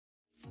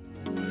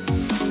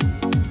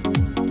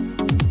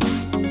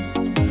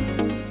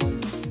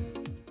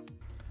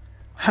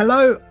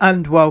Hello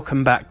and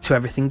welcome back to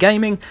Everything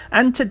Gaming,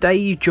 and today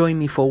you join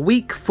me for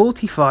week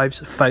 45's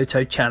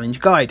photo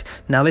challenge guide.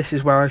 Now this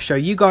is where I show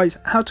you guys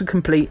how to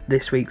complete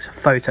this week's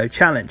photo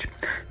challenge.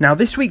 Now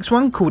this week's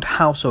one, called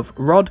House of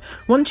Rod,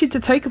 wants you to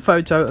take a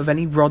photo of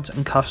any Rods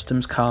and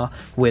Customs car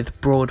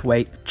with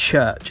Broadway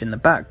Church in the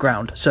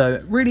background,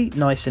 so really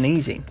nice and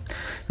easy.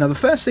 Now the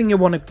first thing you're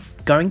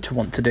going to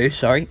want to do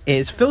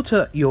is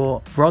filter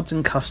your Rods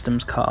and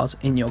Customs cars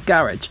in your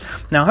garage.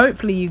 Now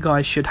hopefully you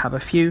guys should have a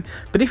few,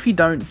 but if you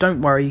don't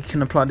worry, you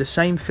can apply the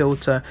same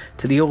filter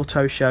to the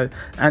auto show,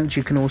 and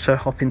you can also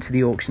hop into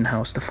the auction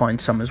house to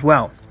find some as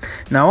well.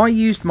 Now I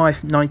used my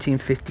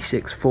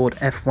 1956 Ford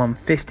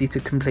F-150 to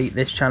complete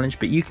this challenge,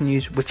 but you can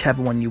use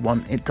whichever one you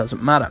want, it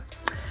doesn't matter.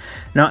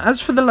 Now as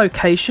for the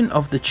location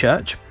of the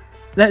church,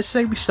 let's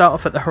say we start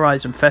off at the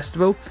Horizon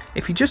Festival.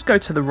 If you just go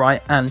to the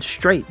right and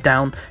straight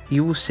down,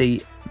 you will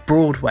see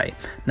Broadway.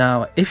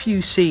 Now if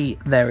you see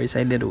there is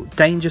a little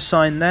danger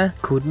sign there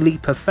called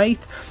Leap of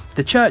Faith,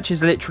 the church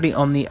is literally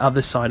on the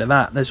other side of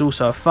that. There's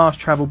also a fast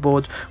travel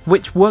board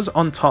which was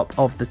on top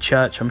of the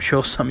church. I'm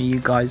sure some of you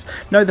guys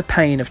know the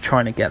pain of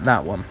trying to get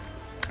that one.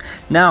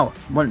 Now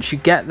once you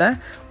get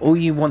there, all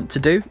you want to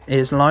do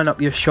is line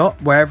up your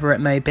shot wherever it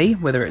may be,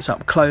 whether it's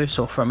up close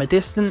or from a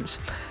distance.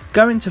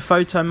 Go into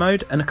photo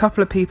mode, and a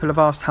couple of people have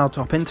asked how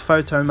to hop into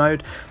photo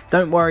mode.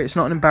 Don't worry, it's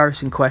not an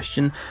embarrassing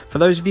question. For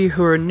those of you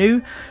who are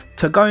new,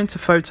 to go into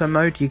photo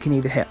mode you can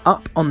either hit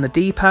up on the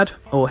D-pad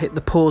or hit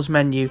the pause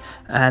menu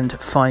and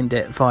find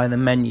it via the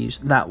menus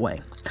that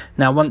way.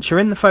 Now once you're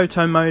in the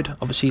photo mode,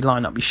 obviously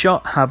line up your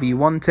shot however you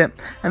want it,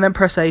 and then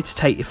press A to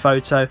take your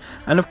photo,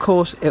 and of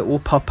course it will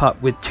pop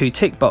up with two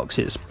tick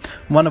boxes,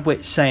 one of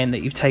which saying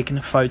that you've taken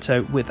a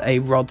photo with a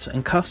Rods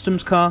and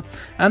Customs car,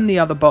 and the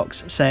other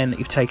box saying that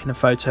you've taken a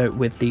photo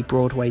with the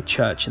Broadway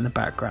Church in the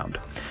background.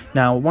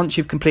 Now once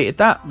you've completed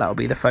that will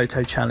be the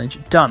photo challenge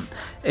done.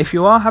 If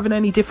you are having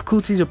any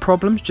difficulties or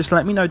problems, just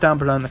let me know down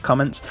below in the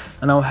comments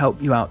and I'll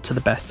help you out to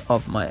the best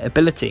of my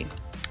ability.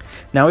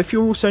 Now if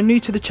you're also new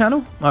to the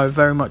channel, I would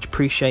very much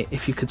appreciate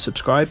if you could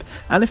subscribe,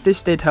 and if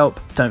this did help,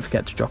 don't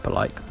forget to drop a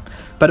like.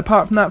 But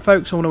apart from that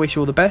folks, I want to wish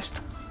you all the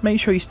best, make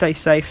sure you stay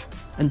safe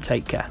and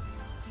take care.